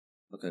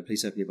Okay,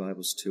 please open your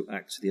Bibles to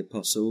Acts of the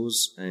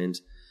Apostles, and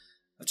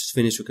I've just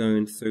finished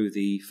going through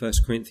the 1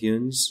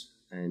 Corinthians,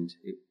 and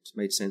it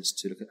made sense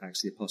to look at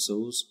Acts of the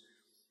Apostles.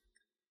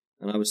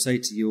 And I would say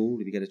to you all,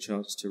 if you get a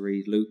chance to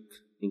read Luke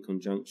in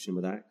conjunction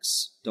with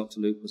Acts, Dr.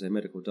 Luke was a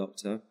medical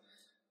doctor,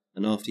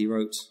 and after he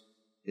wrote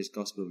his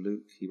Gospel of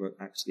Luke, he wrote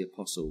Acts of the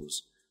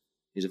Apostles.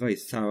 He's a very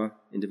thorough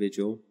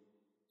individual,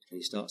 and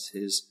he starts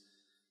his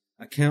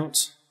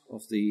account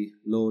of the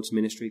Lord's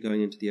ministry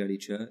going into the early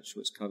church,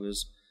 which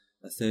covers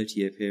a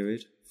 30-year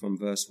period from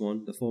verse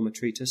 1. The former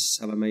treatise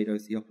have I made, O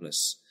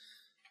Theophilus,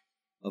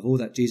 of all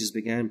that Jesus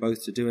began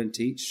both to do and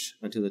teach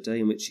until the day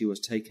in which he was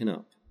taken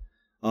up.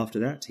 After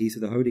that, he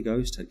through the Holy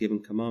Ghost had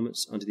given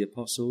commandments unto the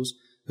apostles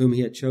whom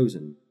he had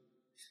chosen,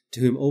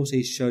 to whom also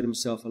he showed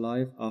himself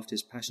alive after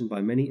his passion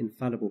by many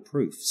infallible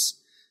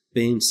proofs,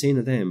 being seen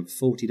of them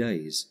 40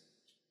 days,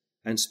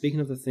 and speaking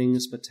of the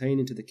things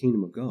pertaining to the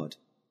kingdom of God,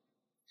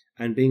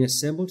 and being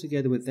assembled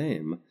together with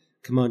them,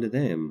 commanded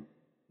them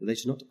that they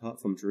should not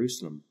depart from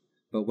Jerusalem,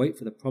 but wait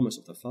for the promise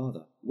of the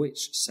Father,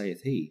 which,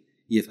 saith he,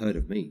 ye have heard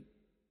of me.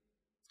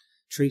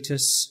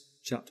 Treatise,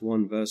 chapter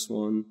 1, verse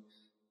 1,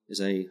 is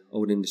an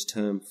Old English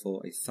term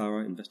for a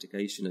thorough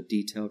investigation, a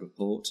detailed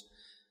report.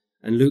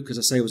 And Luke, as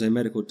I say, was a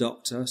medical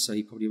doctor, so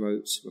he probably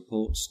wrote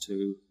reports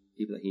to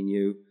people that he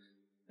knew.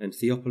 And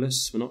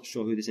Theophilus, we're not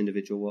sure who this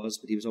individual was,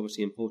 but he was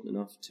obviously important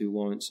enough to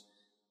warrant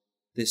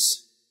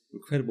this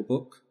incredible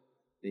book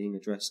being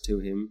addressed to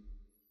him.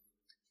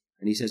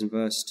 And he says in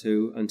verse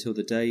 2, until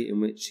the day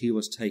in which he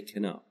was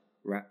taken up,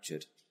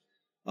 raptured.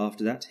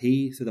 After that,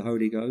 he, through the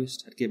Holy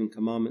Ghost, had given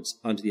commandments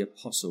unto the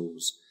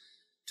apostles.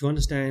 To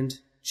understand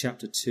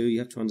chapter 2, you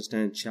have to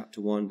understand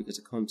chapter 1, because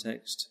the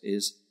context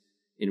is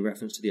in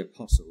reference to the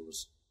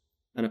apostles.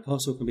 An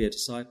apostle can be a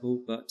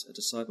disciple, but a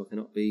disciple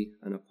cannot be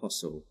an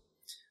apostle.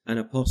 An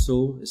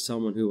apostle is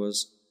someone who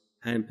was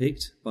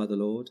handpicked by the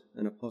Lord.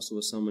 An apostle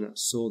was someone that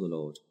saw the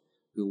Lord,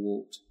 who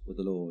walked with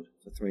the Lord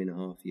for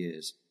 3.5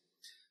 years.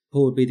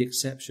 Paul would be the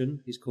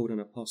exception. He's called an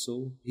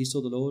apostle. He saw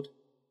the Lord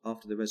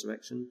after the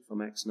resurrection from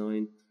Acts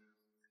 9.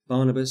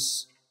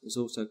 Barnabas is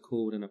also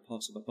called an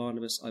apostle, but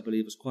Barnabas, I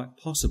believe, was quite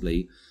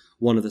possibly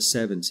one of the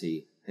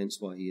 70, hence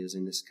why he is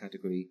in this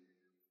category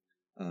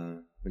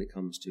when it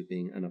comes to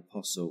being an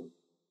apostle.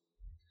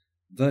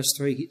 Verse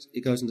 3,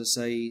 it goes on to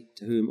say,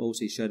 to whom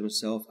also he showed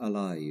himself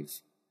alive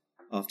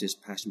after his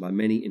passion by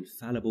many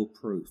infallible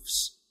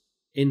proofs.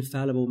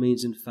 Infallible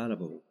means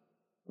infallible,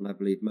 and I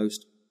believe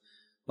most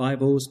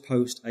Bibles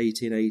post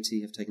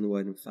 1880 have taken the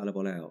word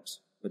infallible out,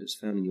 but it's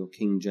found in your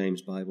King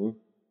James Bible.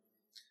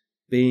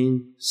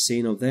 Being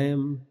seen of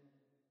them,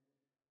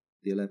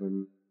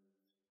 the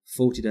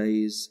 40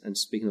 days, and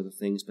speaking of the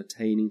things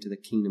pertaining to the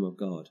kingdom of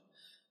God.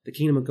 The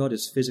kingdom of God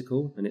is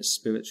physical and it's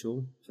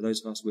spiritual. For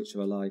those of us which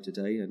are alive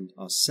today and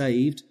are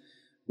saved,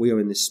 we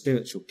are in the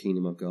spiritual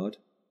kingdom of God.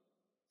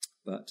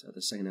 But at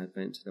the second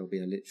advent, there will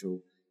be a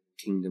literal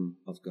kingdom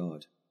of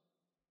God.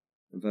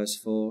 And verse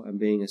 4, and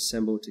being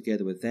assembled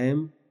together with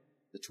them,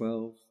 the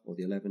 12, or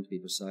the 11 to be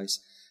precise,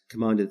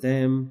 commanded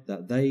them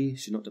that they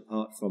should not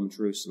depart from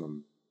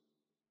Jerusalem,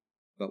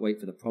 but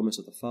wait for the promise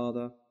of the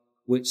Father,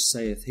 which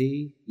saith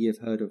he, ye have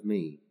heard of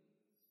me.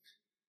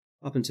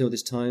 Up until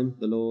this time,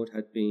 the Lord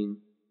had been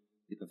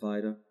the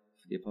provider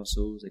for the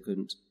apostles. They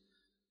couldn't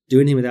do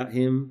anything without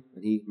him,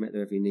 and he met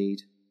their every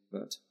need.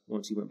 But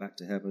once he went back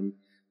to heaven,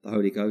 the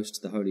Holy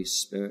Ghost, the Holy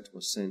Spirit,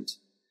 was sent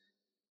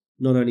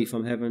not only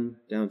from heaven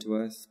down to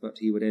earth, but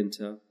he would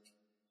enter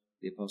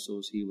the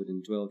apostles, he would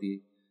indwell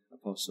the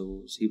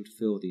apostles, he would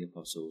fill the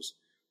apostles.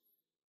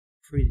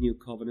 Pre the new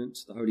covenant,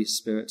 the Holy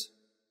Spirit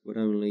would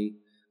only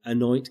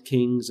anoint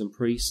kings and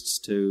priests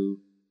to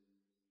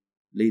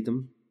lead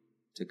them,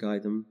 to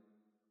guide them,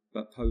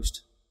 but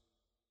post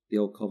the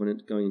old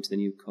covenant, going into the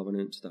new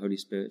covenant, the Holy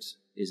Spirit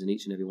is in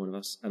each and every one of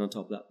us, and on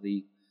top of that,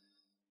 the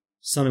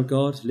Son of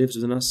God lives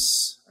within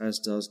us, as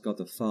does God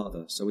the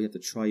Father, so we have the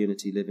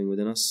triunity living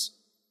within us.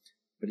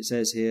 But it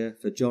says here,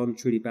 for John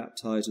truly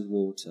baptized with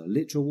water,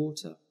 literal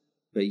water,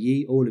 but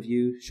ye, all of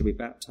you, shall be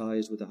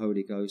baptized with the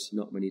Holy Ghost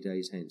not many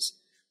days hence.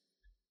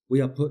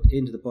 We are put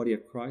into the body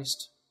of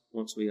Christ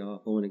once we are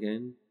born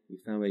again. We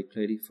found very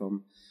clearly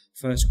from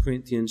 1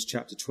 Corinthians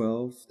chapter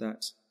 12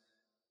 that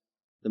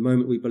the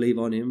moment we believe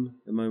on him,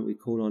 the moment we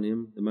call on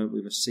him, the moment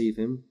we receive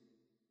him,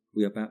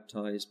 we are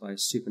baptized by a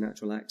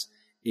supernatural act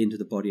into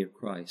the body of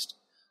Christ.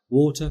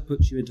 Water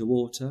puts you into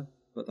water,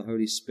 but the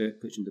Holy Spirit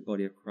puts you into the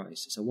body of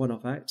Christ. It's a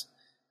one-off act.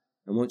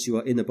 And once you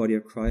are in the body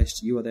of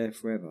Christ, you are there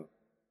forever.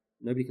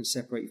 Nobody can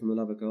separate you from the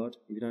love of God.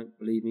 If you don't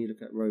believe me,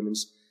 look at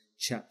Romans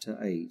chapter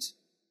 8.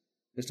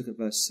 Let's look at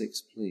verse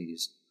 6,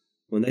 please.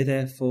 When they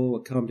therefore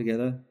were come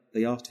together,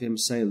 they asked him,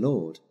 saying,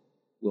 Lord,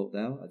 wilt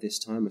thou at this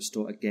time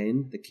restore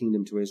again the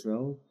kingdom to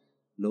Israel?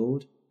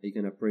 Lord, are you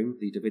going to bring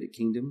the Davidic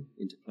kingdom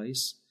into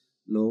place?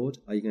 Lord,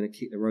 are you going to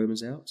kick the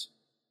Romans out?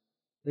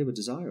 They were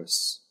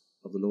desirous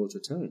of the Lord's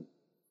return.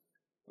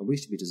 And we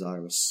should be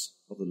desirous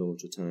of the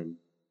Lord's return.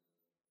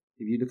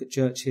 If you look at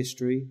church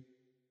history,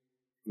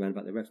 around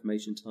about the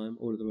Reformation time,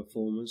 all of the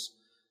reformers,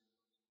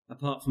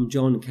 apart from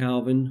John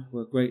Calvin,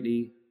 were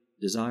greatly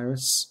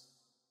desirous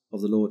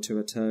of the Lord to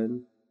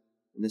return.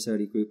 And this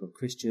early group of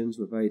Christians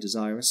were very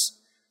desirous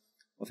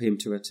of him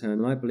to return.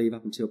 And I believe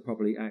up until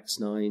probably Acts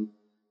 9,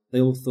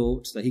 they all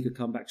thought that he could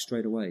come back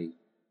straight away.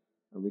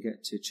 And we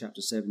get to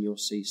chapter 7, you'll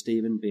see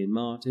Stephen being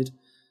martyred,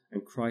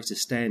 and Christ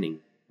is standing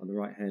on the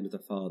right hand of the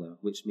Father,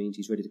 which means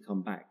he's ready to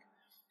come back.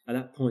 At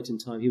that point in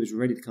time, he was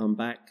ready to come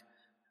back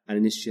and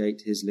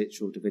initiate his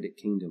literal Davidic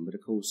kingdom. But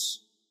of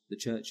course, the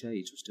church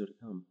age was still to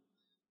come.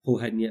 Paul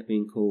hadn't yet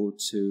been called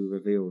to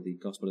reveal the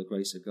gospel of the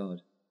grace of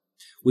God,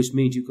 which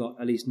means you've got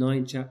at least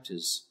 9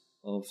 chapters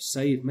of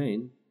saved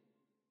men,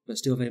 but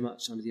still very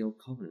much under the old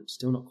covenant,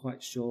 still not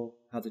quite sure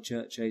how the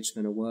church age is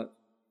going to work,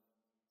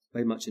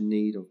 very much in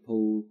need of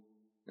Paul.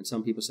 And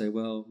some people say,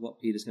 well, what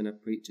Peter's going to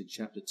preach in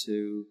chapter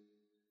 2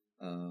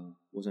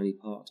 was only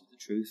part of the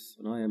truth.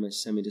 And I am a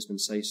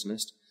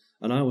semi-dispensationalist.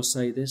 And I will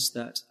say this,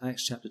 that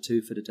Acts chapter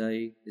 2 for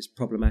today is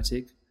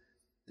problematic.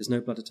 There's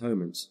no blood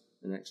atonement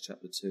in Acts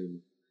chapter 2.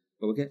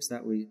 But we'll get to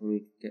that when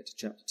we get to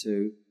chapter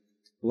 2.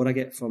 But what I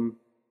get from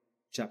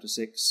chapter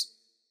 6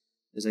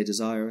 is a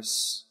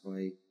desirous or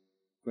a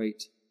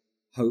great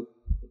hope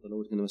that the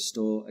Lord is going to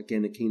restore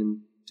again the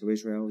kingdom to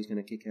Israel. He's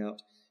going to kick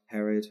out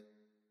Herod,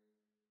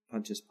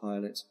 Pontius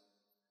Pilate,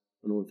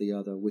 and all the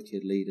other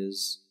wicked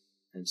leaders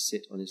and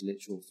sit on his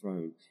literal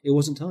throne. It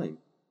wasn't time,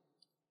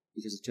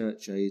 because the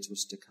church age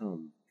was to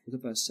come. Look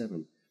at verse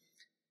 7.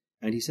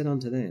 And he said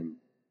unto them,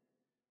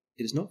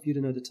 It is not for you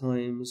to know the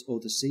times or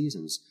the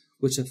seasons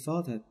which the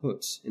Father hath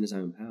put in his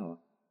own power.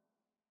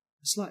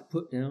 A slight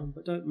put down,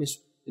 but don't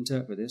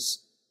misinterpret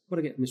this. What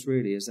I get from this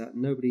really is that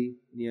nobody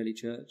in the early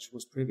church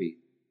was privy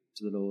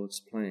to the Lord's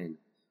plan,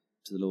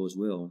 to the Lord's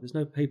will. There's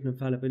no papal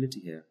infallibility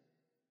here.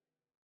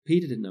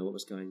 Peter didn't know what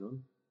was going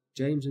on.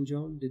 James and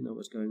John didn't know what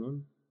was going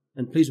on.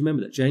 And please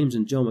remember that James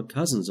and John were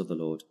cousins of the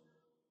Lord,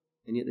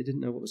 and yet they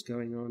didn't know what was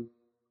going on.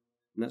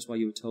 And that's why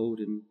you were told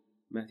in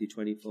Matthew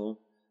 24,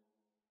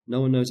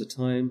 no one knows the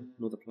time,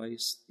 nor the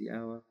place, the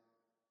hour,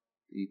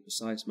 the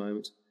precise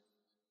moment,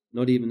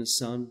 not even the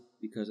Son,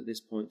 because at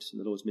this point in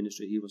the Lord's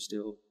ministry he was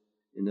still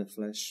in the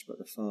flesh, but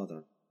the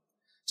Father.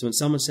 So when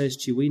someone says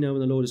to you, we know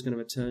when the Lord is going to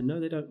return, no,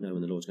 they don't know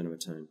when the Lord's going to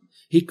return.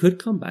 He could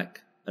come back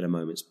at a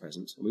moment's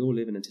present, and we all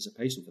live in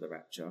anticipation for the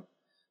rapture,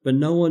 but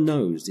no one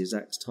knows the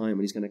exact time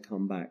when he's going to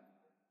come back.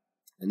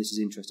 And this is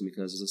interesting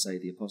because, as I say,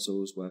 the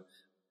apostles were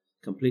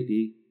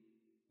completely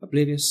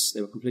oblivious,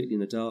 they were completely in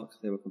the dark,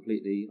 they were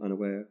completely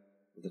unaware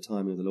of the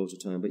timing of the Lord's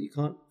return. But you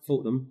can't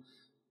fault them.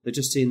 They've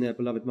just seen their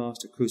beloved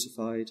Master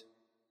crucified,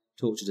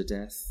 tortured to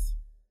death,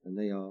 and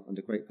they are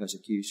under great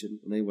persecution,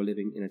 and they were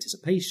living in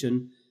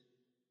anticipation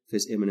for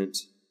his imminent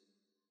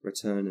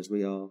return, as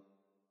we are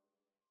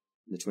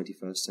in the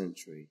 21st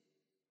century.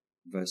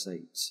 Verse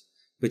 8,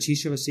 But ye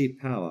shall receive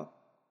power,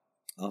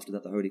 after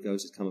that the Holy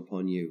Ghost is come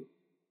upon you,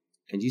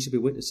 and ye shall be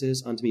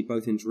witnesses unto me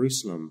both in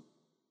Jerusalem,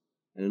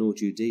 and in all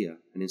Judea,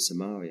 and in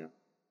Samaria,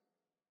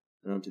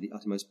 and unto the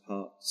uttermost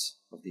parts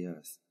of the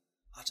earth.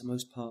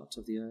 Uttermost parts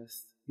of the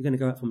earth. You're going to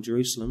go out from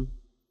Jerusalem,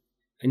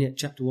 and yet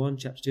chapter 1,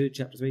 chapter 2,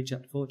 chapter 3,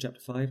 chapter 4, chapter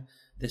 5,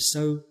 they're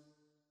so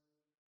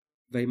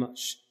very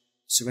much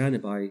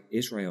surrounded by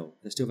Israel.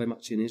 They're still very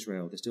much in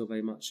Israel. They're still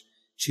very much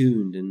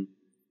tuned and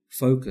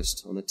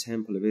focused on the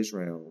temple of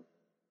Israel.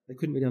 They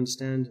couldn't really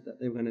understand that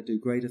they were going to do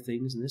greater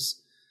things than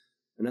this.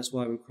 And that's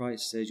why when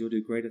Christ says, you'll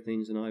do greater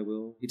things than I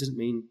will, he doesn't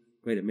mean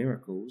greater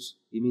miracles.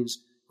 He means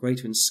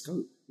greater in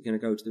scope. You're going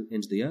to go to the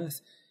ends of the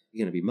earth.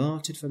 You're going to be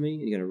martyred for me,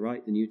 and you're going to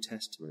write the New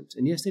Testament.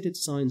 And yes, they did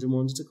signs and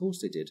wonders. Of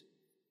course they did.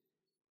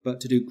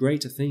 But to do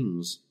greater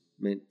things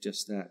meant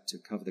just that, to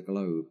cover the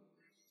globe.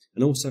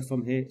 And also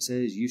from here it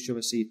says, you shall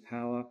receive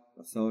power,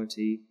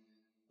 authority.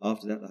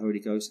 After that the Holy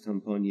Ghost come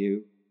upon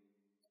you,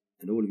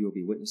 and all of you will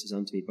be witnesses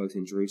unto me, both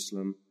in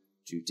Jerusalem,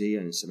 Judea,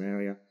 and in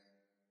Samaria,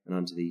 and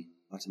unto the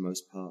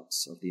uttermost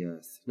parts of the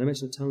earth. No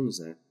mention of tongues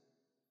there.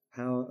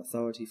 Power,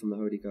 authority from the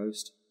Holy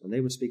Ghost. And they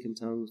would speak in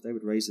tongues, they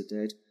would raise the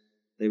dead,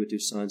 they would do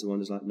signs and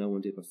wonders like no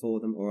one did before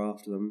them or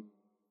after them.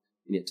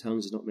 And yet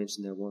tongues is not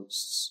mentioned there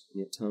once.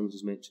 And yet tongues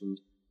is mentioned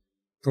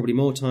probably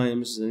more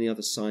times than any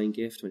other sign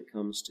gift when it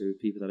comes to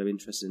people that are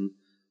interested in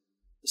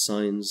the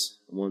signs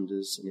and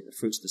wonders and yet the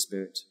fruits of the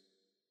Spirit.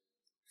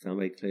 Found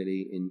very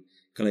clearly in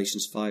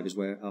Galatians 5 is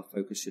where our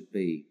focus should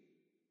be.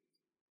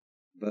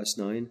 Verse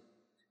 9,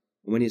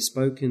 And when he had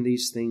spoken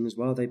these things,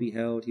 while they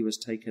beheld, he was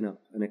taken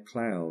up, and a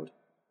cloud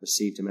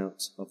received him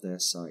out of their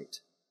sight.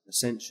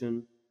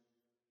 Ascension,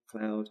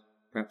 cloud,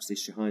 perhaps the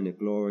Shekinah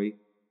glory.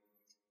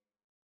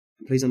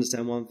 And please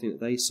understand one thing, that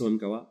they saw him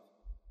go up,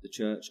 the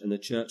church, and the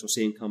church will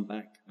see him come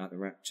back at the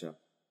rapture.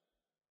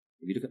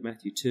 If you look at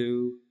Matthew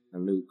 2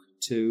 and Luke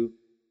 2,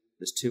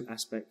 there's two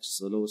aspects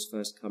to the Lord's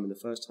first coming. The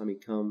first time he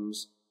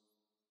comes,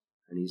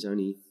 and he's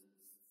only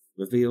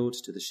revealed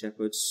to the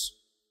shepherds,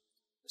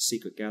 a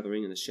secret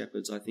gathering, and the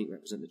shepherds, I think,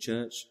 represent the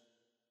church.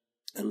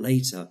 And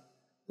later,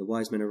 the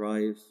wise men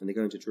arrive, and they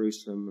go into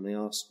Jerusalem, and they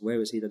ask,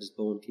 where is he that is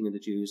born King of the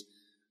Jews?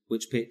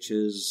 Which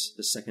pictures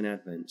the second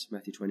advent,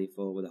 Matthew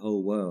 24, where the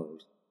whole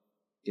world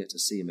get to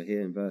see him. But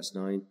here in verse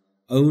 9,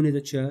 only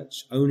the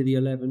church, only the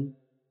 11,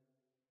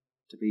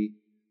 to be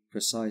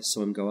precise,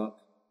 saw him go up.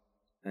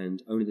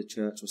 and only the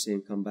church will see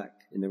him come back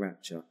in the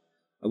rapture.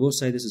 I will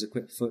say this as a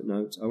quick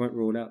footnote. I won't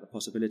rule out the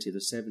possibility of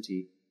the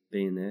 70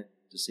 being there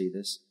to see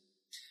this.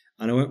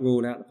 And I won't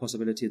rule out the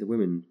possibility of the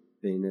women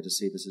being there to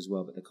see this as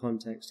well. But the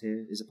context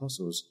here is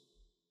Apostles,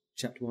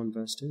 chapter 1,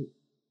 verse 2. And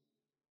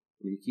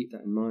if you keep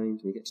that in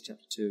mind, when you get to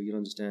chapter 2, you'll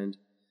understand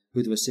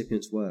who the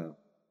recipients were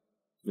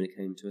when it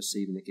came to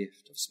receiving the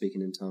gift of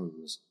speaking in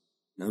tongues,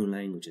 known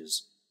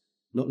languages.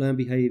 Not learned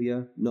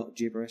behaviour, not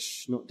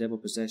gibberish, not devil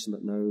possession,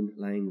 but known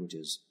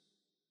languages.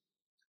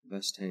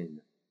 Verse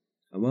 10.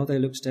 And while they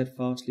looked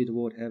steadfastly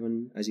toward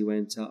heaven as he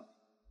went up,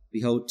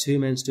 behold, 2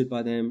 men stood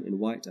by them in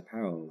white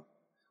apparel,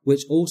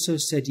 which also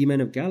said, Ye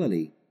men of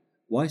Galilee,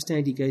 why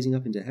stand ye gazing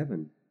up into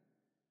heaven?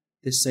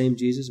 This same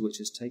Jesus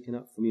which is taken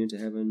up from you into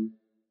heaven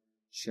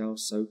shall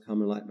so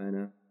come in like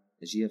manner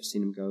as ye have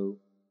seen him go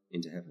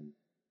into heaven.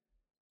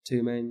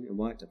 2 men in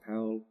white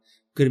apparel.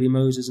 Could it be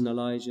Moses and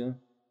Elijah?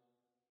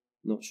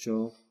 Not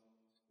sure.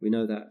 We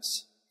know that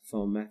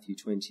from Matthew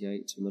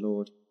 28, when the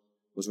Lord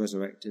was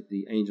resurrected,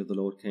 the angel of the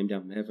Lord came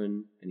down from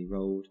heaven, and he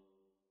rolled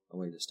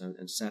away the stone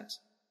and sat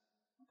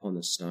upon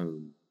the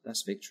stone.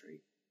 That's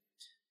victory.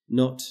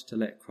 Not to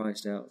let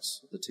Christ out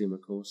of the tomb,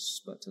 of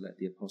course, but to let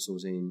the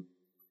apostles in.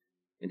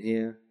 And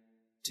here,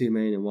 2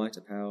 men in white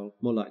apparel,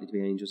 more likely to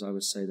be angels, I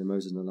would say, than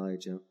Moses and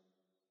Elijah,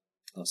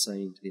 are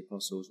saying to the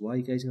apostles, why are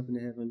you gazing up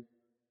into heaven?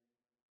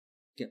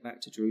 Get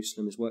back to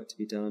Jerusalem, there's work to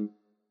be done.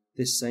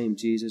 This same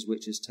Jesus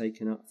which is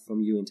taken up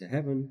from you into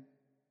heaven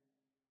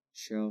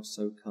shall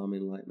so come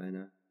in like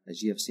manner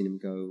as ye have seen him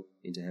go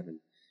into heaven.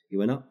 He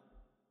went up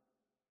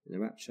in the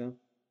rapture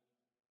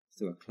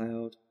through a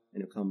cloud,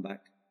 and he'll come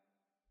back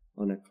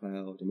on a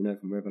cloud. And we know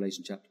from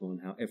Revelation chapter 1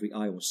 how every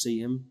eye will see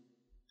him,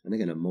 and they're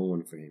going to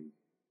mourn for him.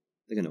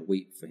 They're going to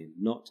weep for him,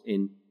 not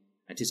in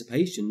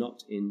anticipation,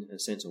 not in a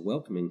sense of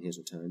welcoming his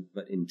return,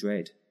 but in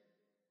dread,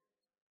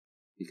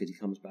 because he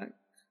comes back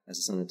as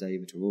the Son of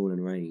David to rule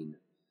and reign.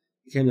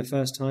 He came the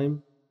first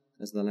time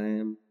as the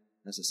Lamb,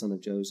 as the son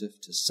of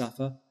Joseph, to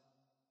suffer,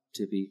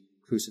 to be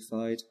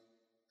crucified,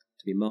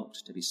 to be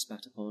mocked, to be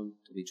spat upon,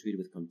 to be treated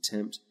with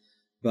contempt.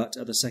 But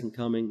at the second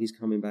coming, he's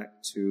coming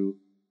back to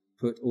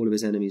put all of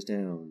his enemies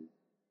down.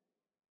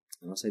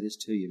 And I'll say this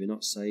to you, if you're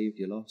not saved,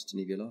 you're lost,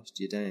 and if you're lost,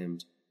 you're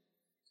damned.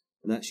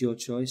 And that's your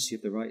choice. You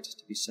have the right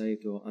to be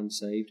saved or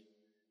unsaved.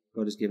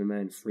 God has given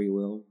man free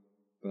will,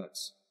 but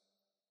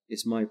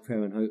it's my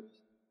prayer and hope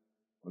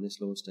on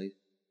this Lord's Day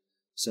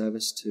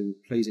service to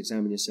please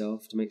examine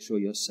yourself, to make sure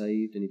you're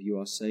saved, and if you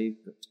are saved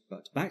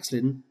but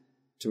backslidden,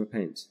 to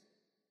repent,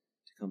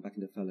 to come back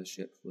into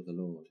fellowship with the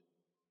Lord.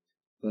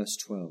 Verse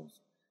 12.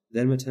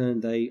 Then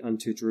returned they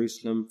unto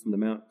Jerusalem from the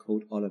mount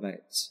called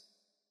Olivet,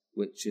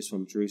 which is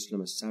from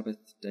Jerusalem a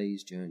Sabbath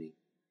day's journey.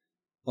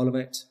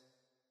 Olivet,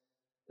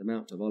 the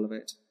Mount of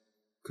Olivet,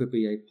 could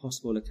be a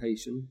possible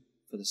location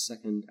for the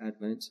second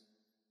advent.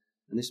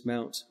 And this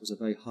mount was a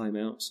very high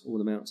mount. All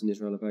the mounts in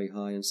Israel are very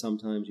high, and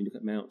sometimes you look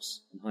at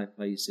mounts and high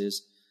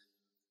places,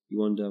 you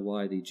wonder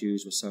why the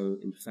Jews were so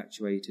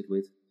infatuated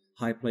with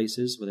high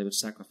places where they would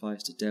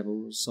sacrifice to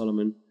devils.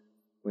 Solomon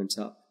went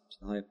up to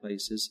the high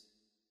places.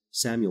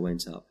 Samuel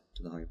went up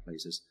to the high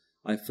places.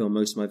 I film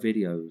most of my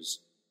videos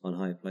on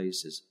high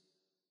places.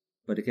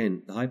 But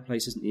again, the high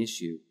place isn't the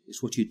issue.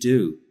 It's what you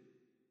do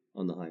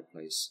on the high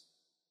place.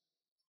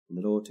 And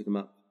the Lord took him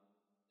up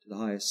to the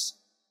highest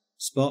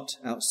spot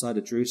outside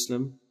of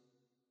Jerusalem,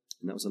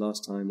 and that was the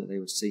last time that they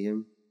would see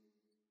him.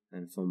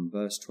 And from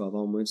verse 12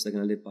 onwards, they're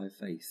going to live by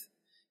faith.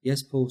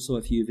 Yes, Paul saw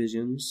a few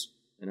visions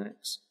in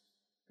Acts,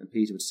 and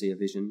Peter would see a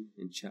vision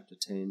in chapter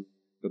 10,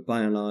 but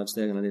by and large,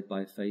 they're going to live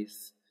by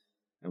faith,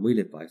 and we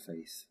live by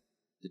faith.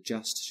 The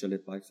just shall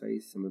live by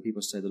faith. And when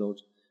people say the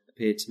Lord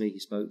appeared to me, he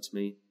spoke to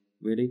me,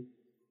 really?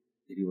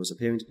 If he was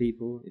appearing to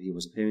people,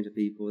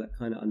 that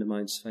kind of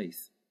undermines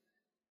faith.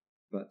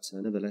 But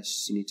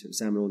nevertheless, you need to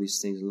examine all these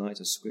things in light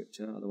of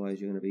Scripture, otherwise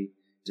you're going to be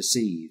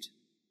deceived.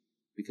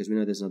 Because we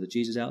know there's another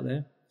Jesus out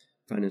there,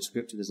 found in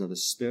Scripture, there's another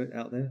Spirit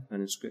out there,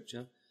 found in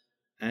Scripture,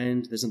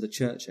 and there's another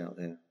church out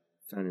there,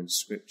 found in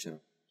Scripture.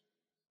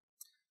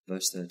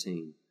 Verse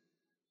 13.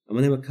 And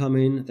when they were come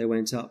in, they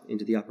went up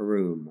into the upper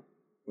room,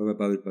 where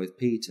abode both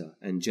Peter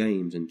and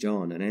James and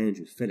John and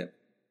Andrew, Philip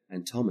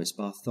and Thomas,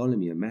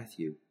 Bartholomew and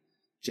Matthew,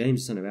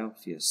 James the son of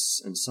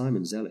Alphaeus and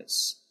Simon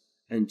Zealots,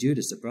 and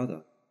Judas the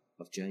brother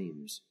of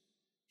James.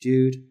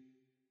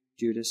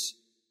 Judas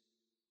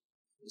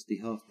is the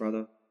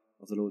half-brother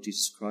of the Lord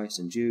Jesus Christ,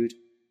 and Jude,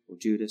 or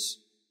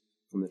Judas,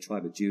 from the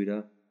tribe of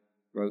Judah,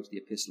 wrote the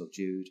epistle of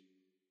Jude.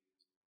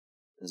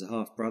 As a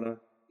half-brother,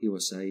 he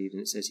was saved,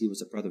 and it says he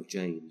was a brother of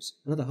James,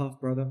 another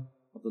half-brother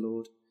of the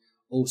Lord,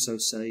 also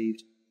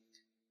saved.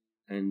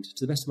 And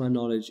to the best of my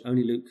knowledge,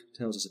 only Luke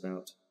tells us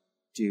about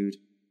Judas,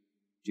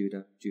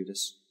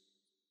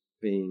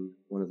 being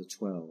one of the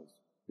 12.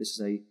 This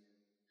is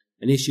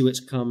an issue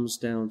which comes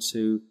down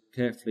to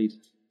carefully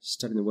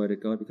studying the Word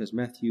of God, because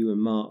Matthew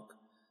and Mark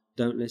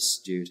don't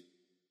list Jude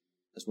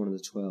as one of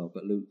the 12,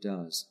 but Luke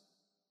does.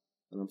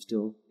 And I'm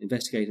still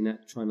investigating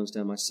that, trying to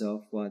understand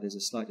myself why there's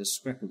a slight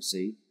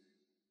discrepancy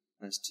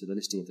as to the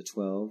listing of the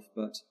 12,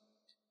 but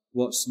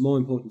What's more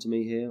important to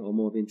me here, or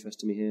more of interest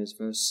to me here, is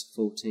verse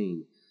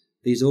 14.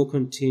 These all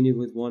continued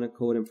with one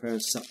accord in prayer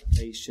and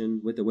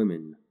supplication with the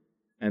women,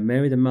 and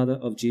Mary the mother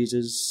of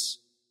Jesus,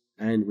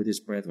 and with his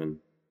brethren.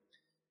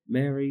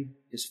 Mary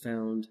is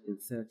found in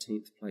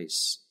 13th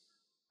place.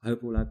 I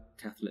hope all our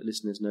Catholic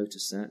listeners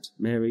notice that.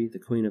 Mary, the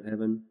Queen of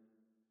Heaven,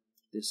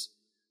 this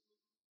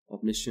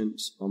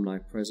omniscient,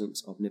 omnipresent,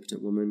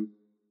 omnipotent woman,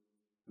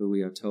 who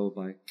we are told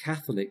by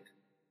Catholic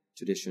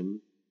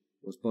tradition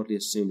was bodily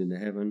assumed into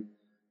heaven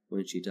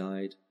when she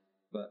died,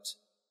 but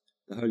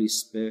the Holy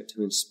Spirit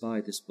who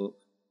inspired this book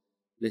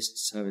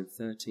lists her in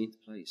 13th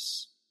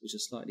place, which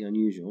is slightly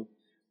unusual.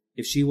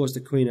 If she was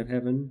the Queen of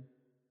Heaven,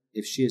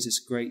 if she is this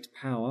great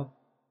power,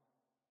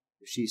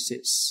 if she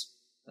sits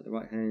at the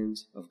right hand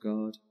of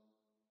God,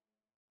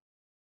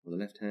 or the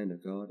left hand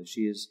of God, if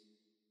she is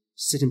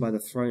sitting by the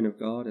throne of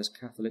God, as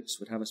Catholics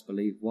would have us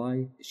believe,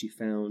 why is she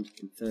found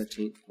in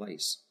 13th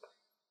place?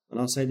 And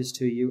I'll say this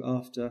to you,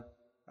 after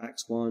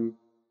Acts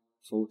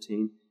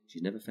 1:14,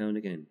 she's never found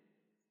again,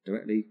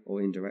 directly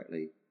or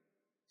indirectly.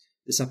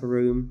 This upper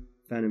room,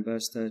 found in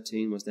verse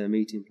 13, was their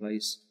meeting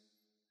place.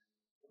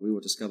 We will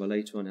discover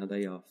later on how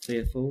they are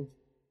fearful,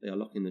 they are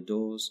locking the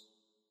doors,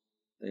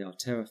 they are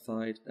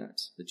terrified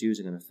that the Jews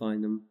are going to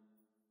find them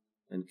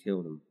and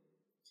kill them.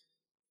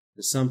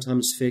 And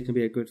sometimes fear can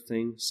be a good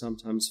thing,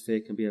 sometimes fear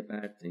can be a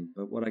bad thing.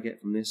 But what I get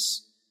from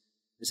this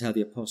is how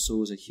the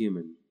apostles are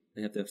human.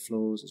 They have their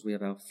flaws as we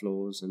have our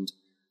flaws, and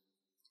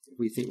if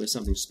we think we're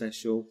something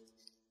special,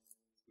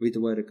 read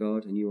the Word of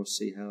God and you will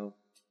see how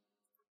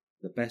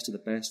the best of the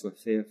best were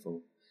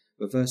fearful.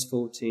 But verse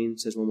 14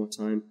 says one more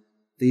time,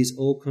 these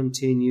all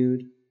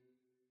continued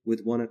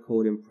with one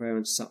accord in prayer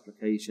and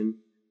supplication.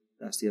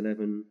 That's the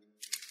 11.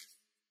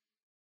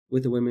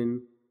 With the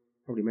women,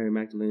 probably Mary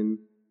Magdalene,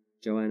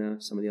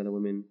 Joanna, some of the other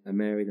women, and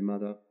Mary, the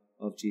mother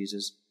of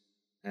Jesus,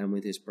 and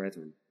with his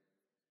brethren.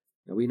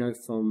 Now we know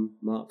from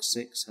Mark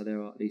 6 how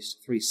there are at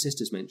least 3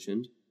 sisters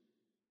mentioned,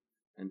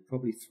 and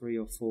probably 3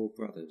 or 4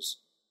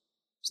 brothers.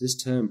 So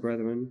this term,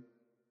 brethren,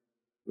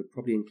 would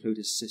probably include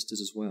his sisters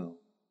as well.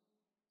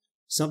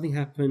 Something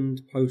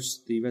happened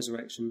post the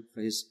resurrection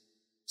for his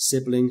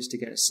siblings to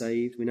get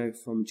saved. We know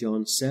from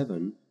John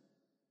 7,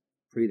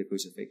 pre the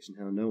crucifixion,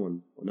 how no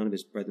one or none of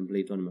his brethren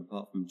believed on him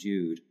apart from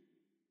Jude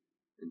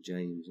and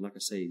James. And like I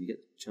say, if you get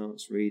the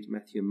chance, read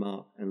Matthew,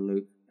 Mark and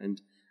Luke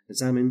and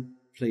examine,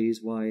 please,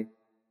 why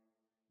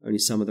only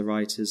some of the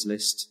writers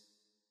list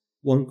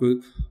one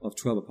group of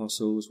 12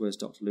 apostles, whereas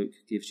Dr. Luke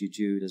gives you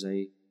Jude as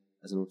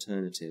an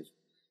alternative.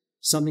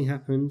 Something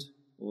happened,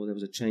 or there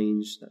was a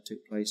change that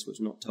took place which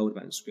was not told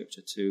about in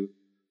Scripture to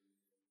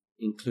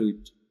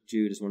include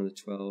Jude as one of the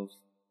 12.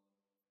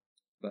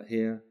 But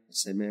here, I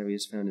say Mary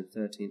is found in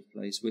 13th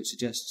place, which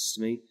suggests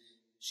to me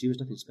she was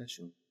nothing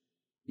special.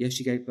 Yes,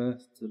 she gave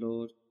birth to the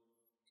Lord,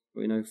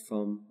 but we know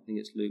from, I think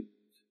it's Luke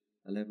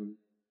 11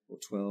 or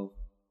 12,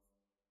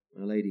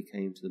 when a lady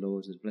came to the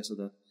Lord and said, blessed are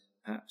the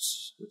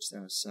apps which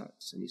thou hast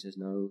sucked. And he says,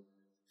 no,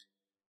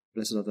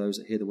 blessed are those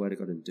that hear the word of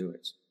God and do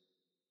it.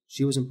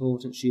 She was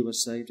important, she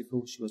was saved, of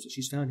course she was, but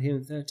she's found here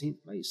in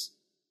 13th place.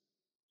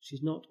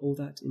 She's not all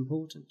that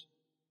important.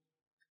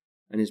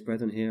 And his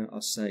brethren here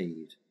are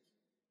saved,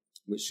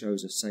 which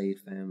shows a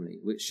saved family,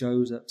 which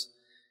shows that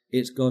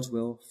it's God's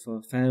will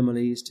for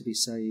families to be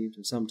saved,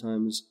 and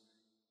sometimes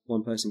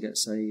one person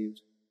gets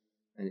saved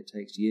and it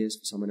takes years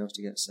for someone else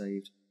to get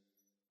saved.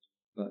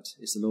 But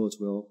it's the Lord's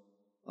will,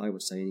 I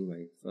would say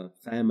anyway, for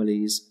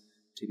families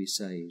to be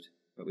saved.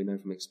 But we know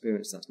from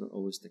experience that's not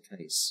always the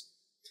case.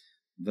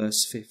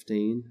 Verse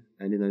 15,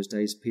 and in those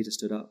days Peter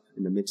stood up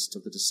in the midst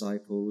of the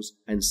disciples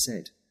and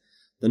said,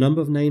 the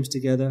number of names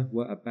together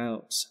were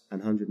about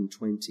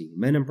 120.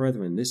 Men and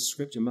brethren, this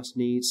scripture must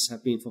needs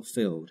have been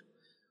fulfilled,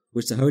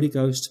 which the Holy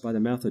Ghost by the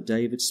mouth of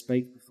David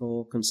spake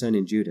before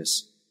concerning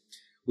Judas,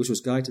 which was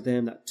guide to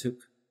them that took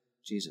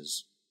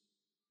Jesus.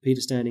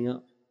 Peter standing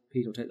up.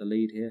 Peter will take the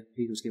lead here.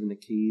 Peter was given the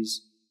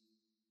keys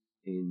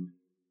in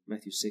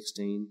Matthew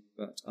 16,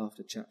 but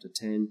after chapter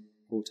 10,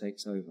 Paul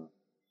takes over.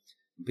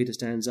 And Peter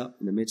stands up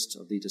in the midst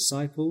of the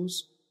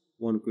disciples,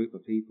 one group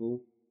of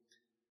people,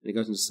 and he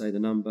goes on to say the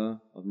number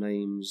of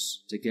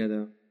names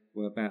together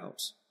were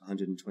about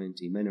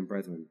 120, men and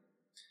brethren.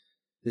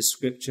 This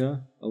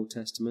scripture, Old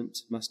Testament,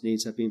 must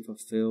needs have been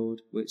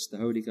fulfilled, which the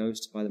Holy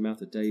Ghost by the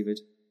mouth of David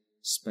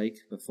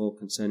spake before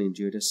concerning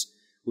Judas,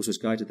 which was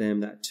guide to them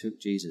that took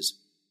Jesus.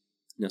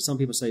 Now, some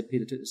people say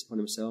Peter took this upon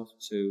himself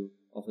to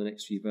offer the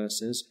next few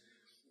verses.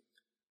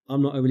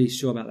 I'm not overly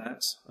sure about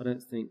that. I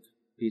don't think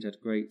Peter had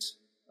great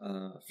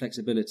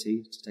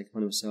flexibility to take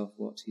upon himself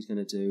what he's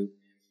going to do.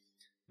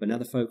 But now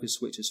the focus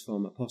switches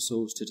from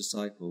apostles to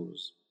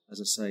disciples.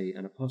 As I say,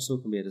 an apostle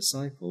can be a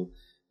disciple,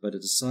 but a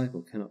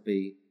disciple cannot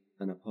be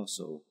an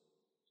apostle.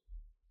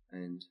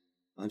 And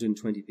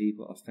 120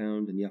 people are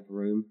found in the upper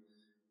room,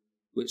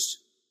 which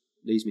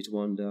leads me to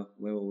wonder,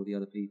 where were all the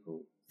other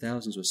people?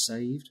 Thousands were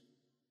saved,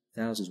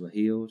 thousands were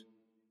healed,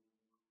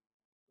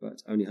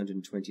 but only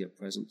 120 are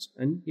present.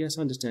 And yes,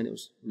 I understand it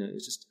was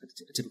just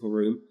a typical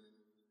room.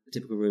 A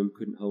typical room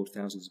couldn't hold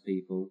thousands of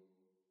people.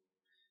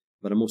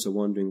 But I'm also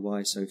wondering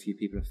why so few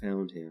people are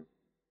found here.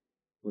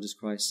 What does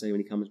Christ say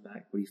when he comes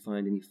back? Will he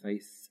find any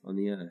faith on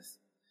the earth?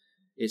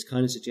 It's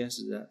kind of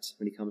suggested that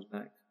when he comes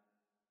back,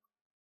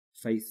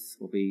 faith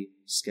will be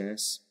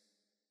scarce.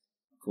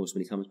 Of course,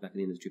 when he comes back at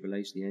the end of the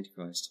tribulation, the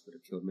Antichrist would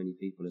have killed many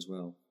people as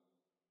well.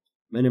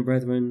 Men and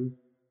brethren,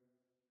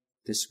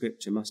 this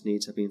scripture must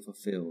needs have been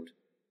fulfilled.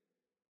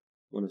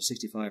 One of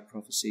 65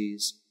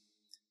 prophecies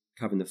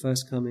covering the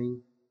first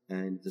coming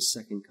and the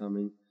second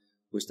coming,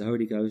 which the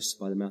Holy Ghost,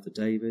 by the mouth of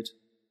David,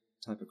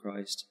 type of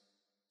Christ,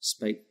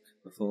 spake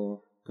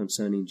before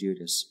concerning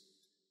Judas,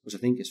 which I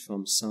think is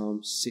from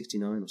Psalm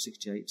 69 or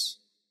 68, off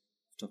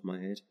the top of my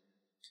head,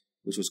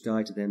 which was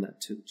guide to them that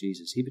took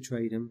Jesus. He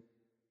betrayed him.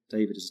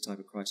 David is a type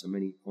of Christ on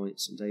many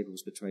points, and David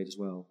was betrayed as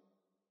well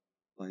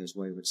by his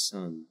wayward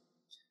son.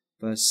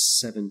 Verse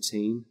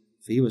 17,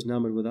 for he was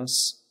numbered with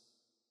us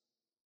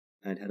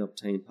and had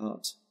obtained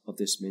part of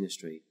this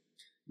ministry.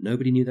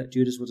 Nobody knew that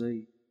Judas was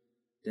a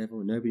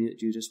devil. Nobody knew that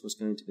Judas was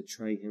going to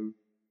betray him.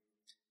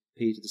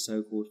 Peter, the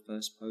so-called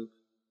first pope,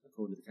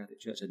 according to the Catholic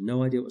Church, had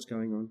no idea what was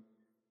going on.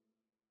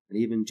 And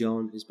even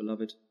John, his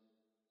beloved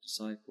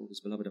disciple,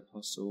 his beloved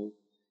apostle,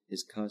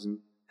 his cousin,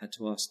 had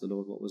to ask the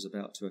Lord what was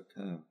about to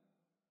occur.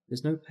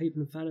 There's no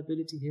papal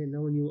infallibility here.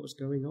 No one knew what was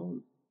going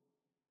on.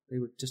 They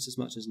were just as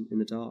much as in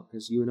the dark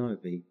as you and I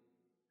would be.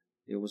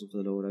 If it wasn't for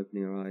the Lord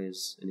opening our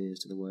eyes and ears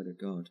to the word of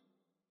God.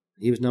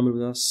 He was numbered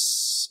with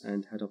us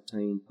and had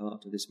obtained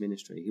part of this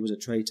ministry. He was a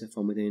traitor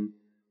from within.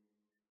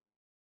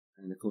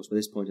 And of course, by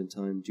this point in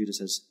time, Judas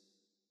has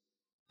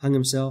hung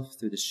himself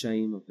through the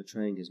shame of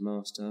betraying his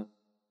master.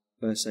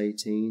 Verse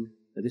 18,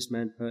 that this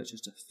man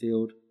purchased a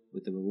field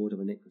with the reward of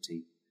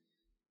iniquity.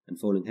 And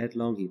falling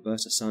headlong, he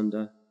burst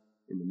asunder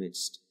in the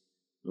midst,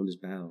 and all his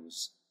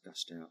bowels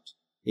gushed out.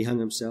 He hung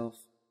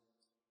himself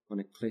on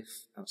a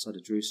cliff outside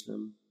of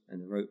Jerusalem,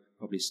 and the rope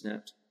probably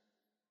snapped.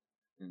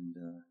 And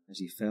as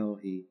he fell,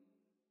 he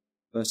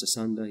burst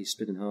asunder, he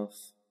split in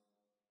half,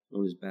 and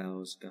all his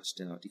bowels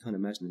gushed out. You can't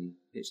imagine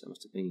the pitch that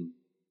must have been.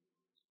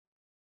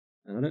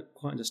 And I don't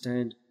quite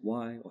understand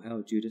why or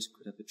how Judas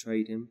could have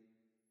betrayed him.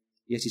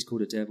 Yes, he's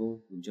called a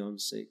devil in John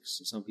 6,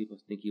 and some people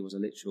think he was a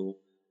literal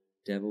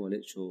devil, a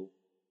literal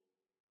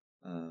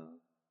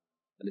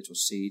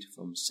seed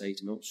from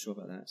Satan. Not sure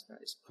about that. That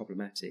is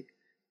problematic.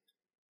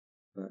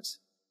 But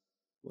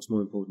what's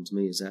more important to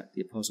me is that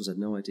the apostles had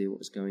no idea what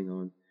was going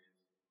on.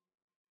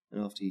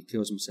 And after he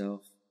kills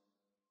himself,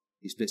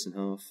 he splits in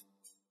half.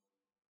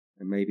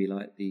 And maybe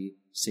like the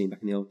scene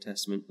back in the Old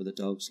Testament where the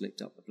dogs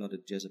licked up the blood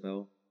of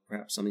Jezebel,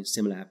 perhaps something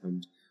similar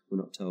happened. We're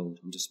not told.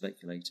 I'm just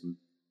speculating.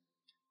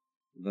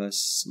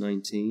 Verse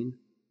 19,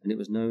 and it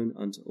was known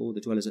unto all the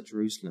dwellers at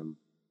Jerusalem,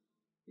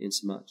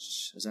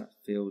 insomuch as that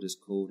field is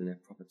called in their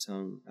proper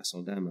tongue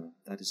Asaldama,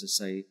 that is to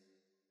say,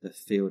 the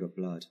field of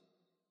blood.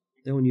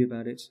 They all knew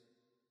about it,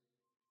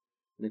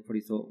 and they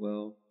probably thought,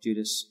 well,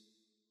 Judas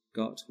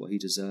got what he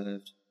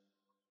deserved,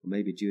 or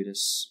maybe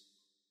Judas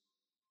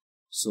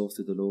saw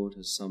through the Lord,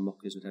 as some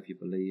mockers would have you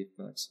believe,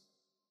 but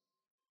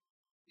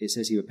it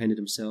says he repented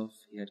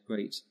himself. He had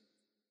great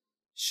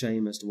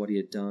shame as to what he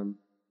had done,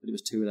 but it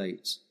was too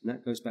late. And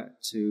that goes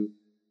back to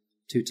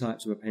two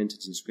types of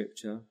repentance in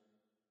Scripture.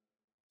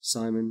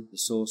 Simon, the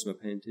sorcerer,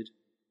 repented,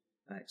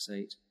 Acts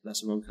 8.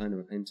 That's the wrong kind of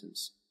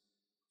repentance.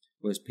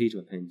 Whereas Peter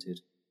repented,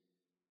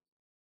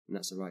 and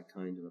that's the right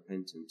kind of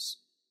repentance.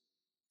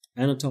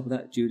 And on top of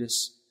that,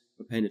 Judas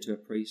repented to a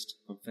priest,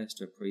 confessed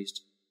to a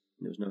priest,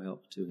 and there was no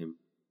help to him.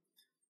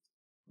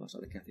 Much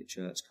like the Catholic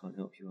Church can't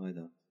help you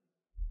either.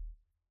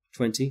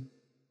 20.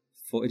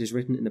 For it is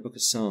written in the book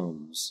of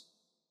Psalms,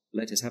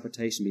 let his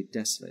habitation be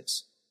desolate,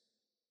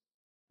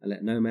 and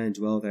let no man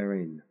dwell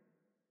therein,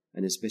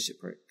 and his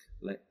bishopric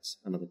let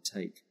another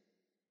take.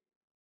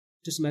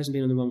 Just imagine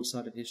being on the wrong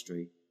side of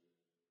history.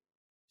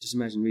 Just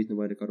imagine reading the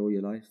Word of God all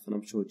your life, and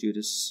I'm sure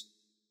Judas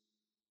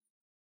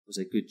was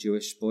a good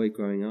Jewish boy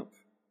growing up.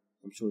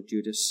 I'm sure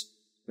Judas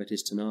read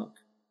his Tanakh.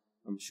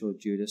 I'm sure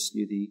Judas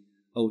knew the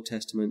Old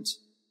Testament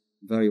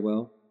very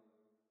well,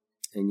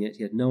 and yet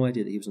he had no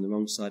idea that he was on the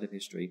wrong side of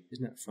history.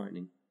 Isn't that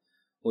frightening?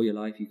 All your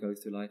life you go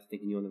through life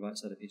thinking you're on the right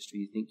side of history,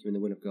 you think you're in the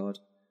will of God,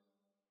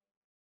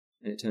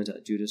 and it turns out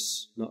that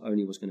Judas not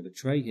only was going to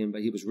betray him, but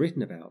he was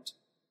written about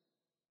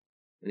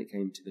when it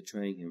came to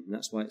betraying him. And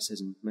that's why it says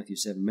in Matthew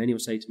 7, many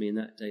will say to me in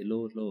that day,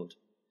 Lord, Lord,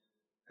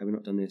 have we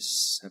not done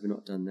this? Have we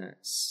not done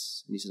that?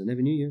 And he says, I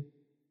never knew you.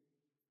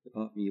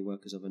 Depart from me, you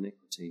workers of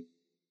iniquity.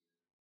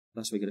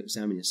 That's why you've got to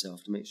examine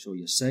yourself to make sure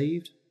you're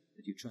saved,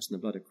 that you trust in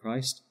the blood of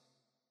Christ,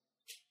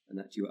 and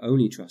that you are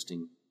only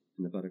trusting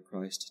in the blood of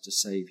Christ to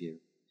save you.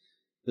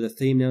 But the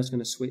theme now is going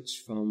to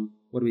switch from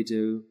what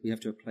do? We have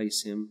to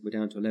replace him. We're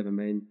down to 11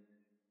 men.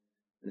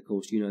 And of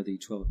course, you know the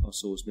 12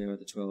 apostles mirror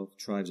the 12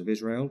 tribes of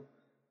Israel.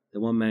 They're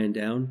one man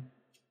down,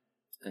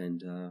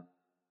 and a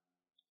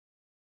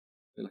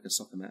bit like a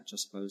soccer match, I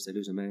suppose. They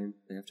lose a man,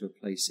 they have to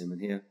replace him.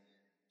 And here,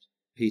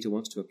 Peter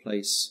wants to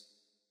replace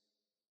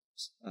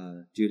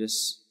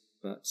Judas,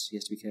 but he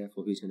has to be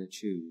careful who he's going to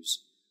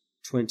choose.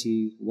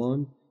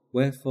 21,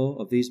 wherefore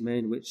of these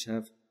men which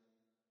have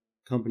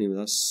company with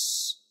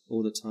us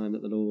all the time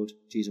that the Lord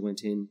Jesus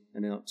went in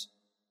and out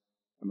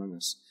among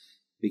us,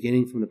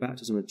 beginning from the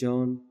baptism of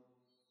John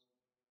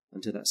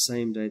until that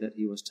same day that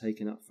he was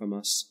taken up from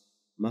us,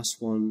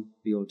 must one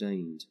be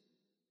ordained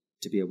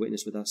to be a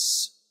witness with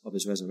us of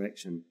his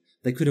resurrection.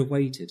 They could have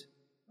waited,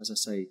 as I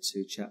say,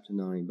 to chapter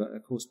 9, but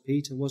of course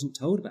Peter wasn't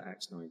told about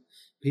Acts 9.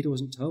 Peter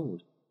wasn't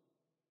told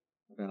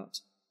about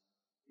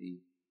the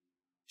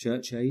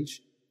church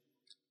age.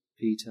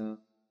 Peter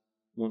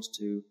wants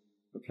to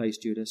replace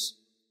Judas,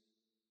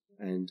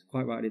 and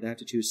quite rightly they have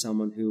to choose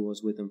someone who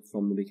was with them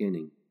from the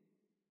beginning,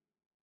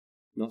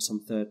 not some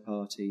third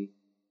party.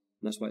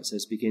 And that's why it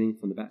says beginning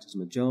from the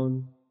baptism of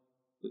John,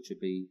 which would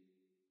be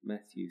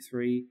Matthew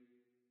 3,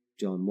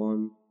 John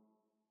 1,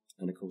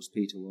 and of course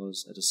Peter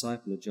was a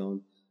disciple of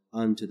John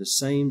unto the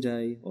same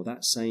day, or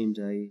that same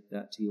day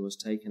that he was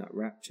taken up,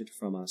 raptured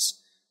from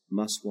us,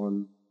 must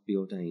one be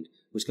ordained.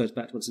 Which goes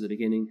back to what's at the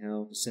beginning,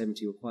 how the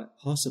 70 were quite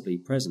possibly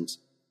present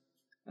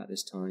at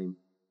this time,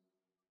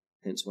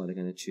 hence why they're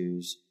going to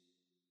choose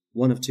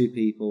one of two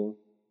people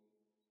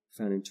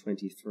found in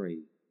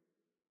 23.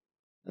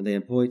 And they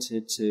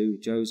appointed to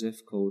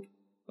Joseph, called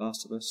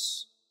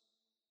Barsabbas,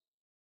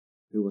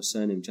 who was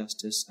surnamed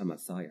Justus, and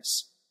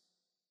Matthias.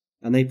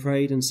 And they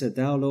prayed and said,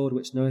 Thou, Lord,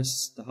 which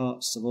knowest the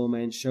hearts of all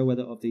men, show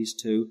whether of these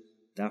two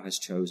thou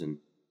hast chosen,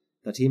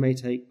 that he may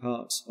take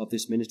part of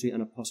this ministry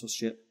and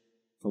apostleship,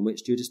 from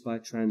which Judas by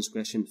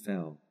transgression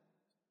fell,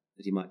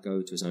 that he might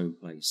go to his own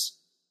place.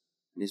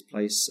 And his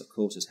place, of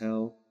course, is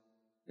hell.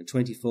 And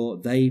 24,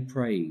 they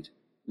prayed.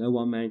 No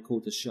one man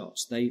called the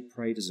shots. They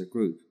prayed as a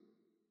group.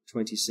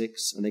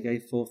 26, and they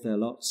gave forth their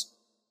lots,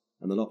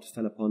 and the lot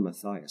fell upon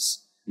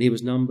Matthias. And he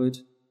was numbered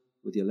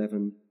with the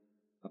 11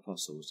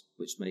 apostles,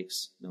 which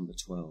makes number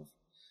 12.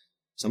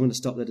 So I'm going to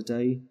stop there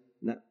today.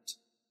 And that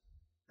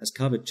has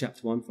covered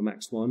chapter 1 from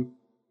Acts 1.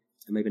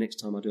 And maybe next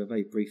time I'll do a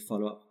very brief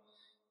follow-up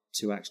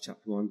to Acts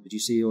chapter 1. But you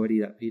see already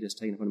that Peter's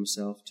taken upon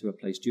himself to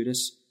replace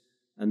Judas.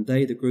 And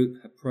they, the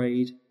group, have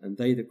prayed, and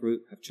they, the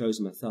group, have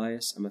chosen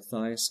Matthias, and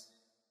Matthias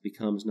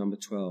becomes number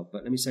 12.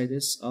 But let me say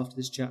this, after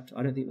this chapter,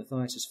 I don't think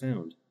Matthias is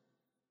found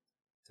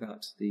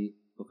throughout the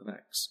book of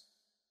Acts.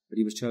 But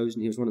he was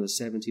chosen, he was one of the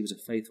 70, he was a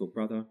faithful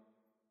brother,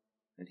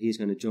 and he is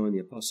going to join the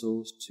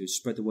apostles to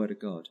spread the word of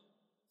God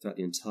throughout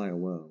the entire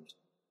world.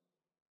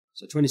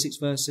 So 26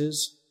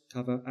 verses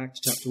cover Acts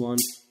chapter 1,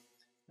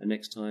 and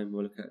next time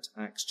we'll look at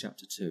Acts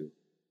chapter 2.